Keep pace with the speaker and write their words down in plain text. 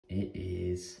It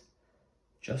is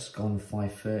just gone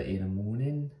 5:30 in the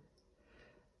morning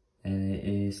and it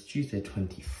is Tuesday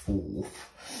 24th.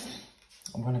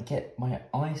 I'm gonna get my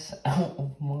ice out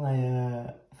of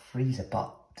my freezer,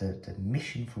 but the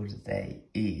mission for today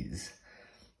is,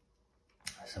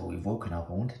 so we've woken up.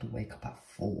 I wanted to wake up at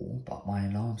 4, but my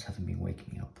alarms haven't been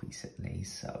waking me up recently,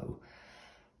 so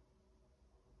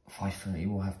 5:30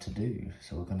 we'll have to do.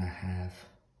 So we're gonna have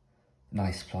an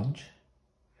ice plunge,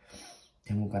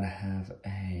 then we're gonna have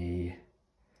a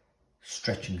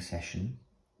stretching session.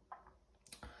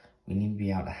 We need to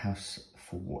be out of the house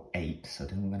for 8, so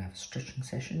then we're gonna have a stretching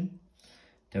session.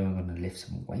 Then we're gonna lift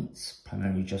some weights,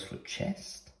 primarily just for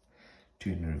chest,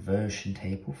 do an inversion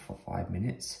table for 5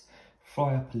 minutes,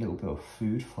 fry up a little bit of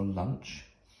food for lunch.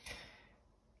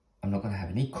 I'm not gonna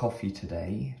have any coffee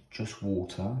today, just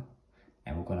water,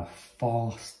 and we're gonna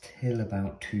fast till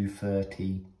about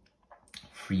 2:30,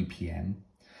 3 p.m.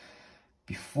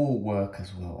 Before work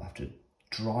as well, I have to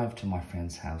drive to my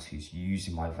friend's house who's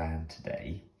using my van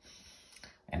today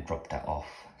and drop that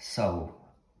off. So,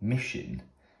 mission,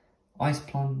 ice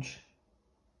plunge,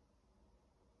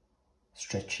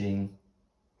 stretching,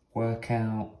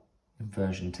 workout,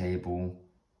 inversion table,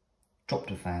 drop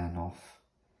the van off,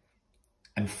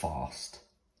 and fast,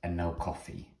 and no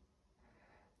coffee.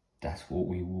 That's what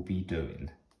we will be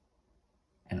doing.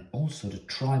 And also the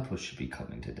tripod should be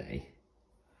coming today.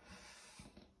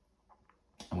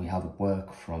 And we have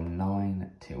work from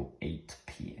 9 till 8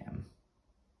 p.m.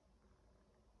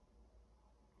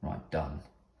 Right, done.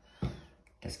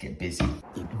 Let's get busy.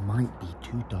 It might be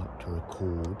too dark to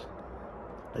record,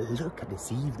 but look at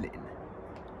this evening.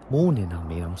 Morning, I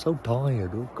mean, I'm so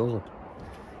tired, oh God.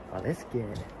 Right, let's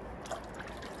get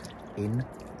in.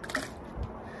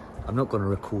 I'm not gonna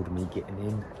record me getting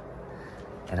in,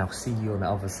 and I'll see you on the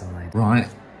other side. Right,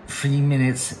 3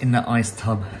 minutes in the ice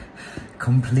tub,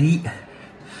 complete.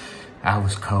 I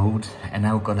was cold, and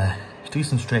now we're gonna do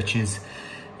some stretches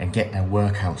and get that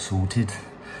workout sorted.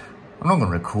 I'm not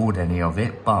gonna record any of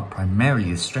it, but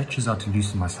primarily the stretches are to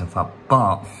loosen myself up.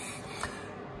 But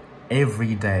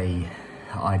every day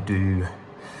I do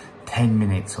 10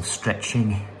 minutes of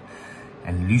stretching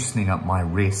and loosening up my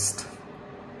wrist,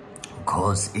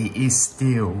 because it is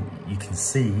still, you can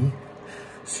see,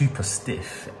 super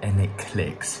stiff and it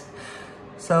clicks.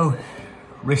 So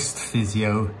wrist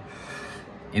physio,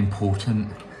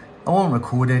 important. I won't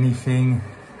record anything.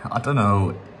 I don't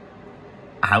know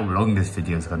how long this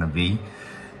video is gonna be,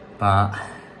 but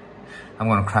I'm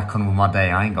gonna crack on with my day.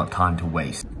 I ain't got time to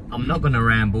waste. I'm not gonna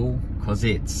ramble because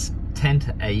it's 10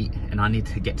 to 8 and I need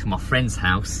to get to my friend's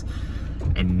house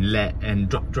and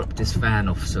drop this fan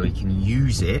off so he can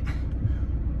use it.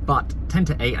 But 10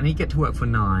 to 8, I need to get to work for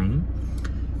 9.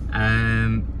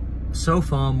 So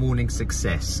far, morning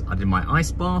success. I did my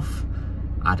ice bath,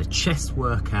 I had a chest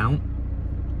workout.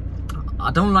 I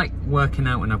don't like working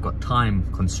out when I've got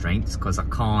time constraints, because I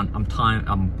can't, I'm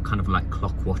kind of like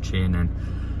clock watching and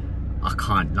I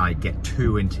can't like get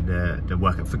too into the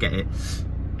workout, forget it.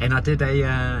 And I did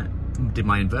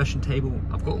my inversion table,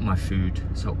 I've got all my food.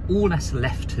 So all that's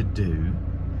left to do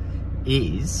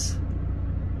is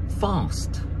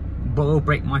fast. Well,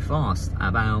 break my fast at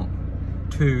about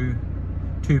 2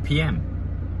 p.m.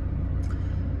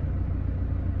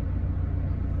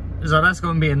 So that's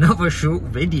gonna be another short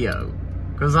video,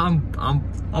 because I'm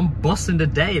bossing the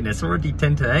day and it's already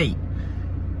 10 to 8.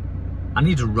 I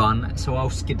need to run, so I'll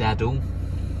skedaddle.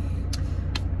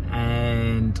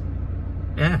 And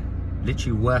yeah,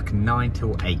 literally work 9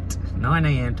 till 8. 9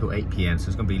 a.m. till 8 p.m. So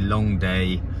it's gonna be a long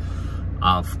day.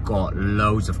 I've got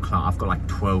loads of clients. I've got like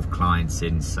 12 clients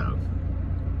in, so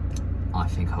I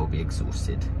think I'll be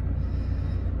exhausted.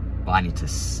 But I need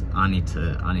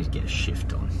to get a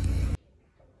shift on.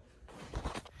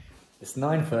 It's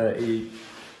 9:30.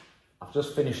 I've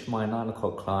just finished my 9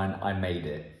 o'clock client. I made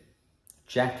it.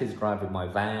 Jack is driving my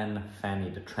van, Fanny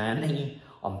the tranny.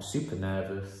 I'm super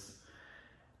nervous.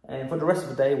 And for the rest of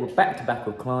the day, we're back to back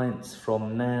with clients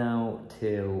from now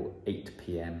till 8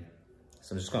 p.m.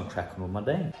 So I'm just gonna crack on with my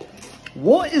day.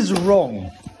 What is wrong?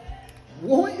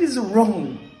 What is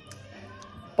wrong?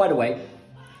 By the way,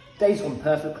 day's gone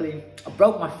perfectly. I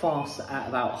broke my fast at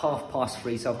about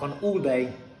 3:30, so I've gone all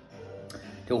day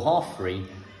till 3:30,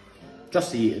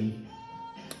 just eating.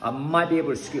 I might be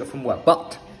able to scoot from work,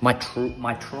 but my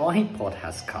tripod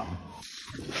has come.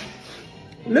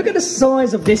 Look at the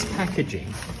size of this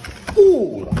packaging.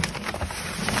 All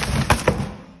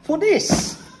for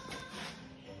this.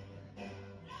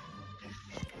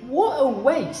 What a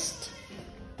waste.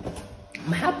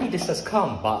 I'm happy this has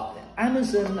come, but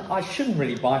Amazon, I shouldn't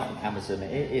really buy from Amazon.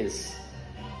 It is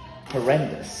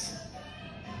horrendous.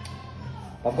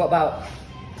 I've got about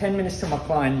 10 minutes till my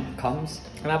client comes,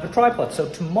 and I have a tripod. So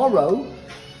tomorrow,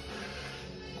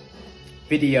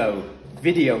 video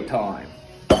time.